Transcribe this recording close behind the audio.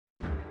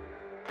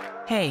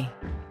Hey,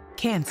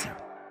 cancer,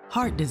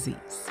 heart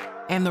disease,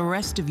 and the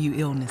rest of you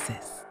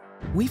illnesses,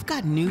 we've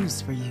got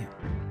news for you.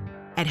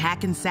 At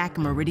Hackensack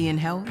Meridian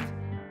Health,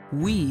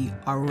 we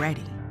are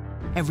ready.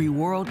 Every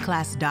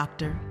world-class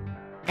doctor,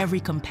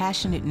 every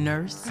compassionate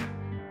nurse,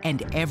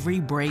 and every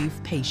brave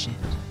patient.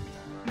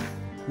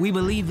 We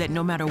believe that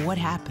no matter what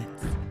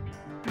happens,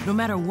 no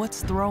matter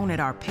what's thrown at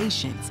our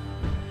patients,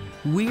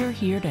 we're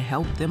here to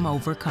help them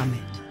overcome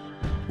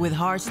it with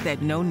hearts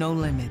that know no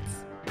limits.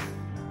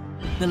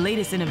 The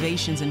latest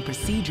innovations and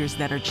procedures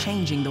that are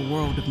changing the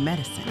world of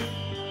medicine.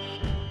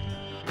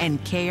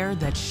 And care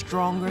that's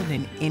stronger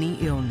than any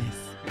illness.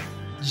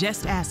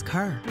 Just ask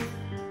her.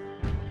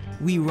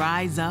 We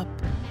rise up,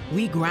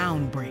 we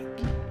ground break,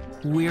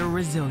 we're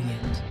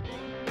resilient.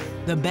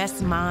 The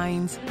best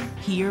minds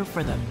here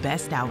for the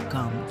best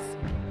outcomes.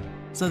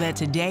 So that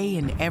today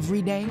and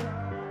every day,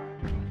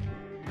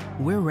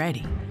 we're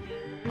ready.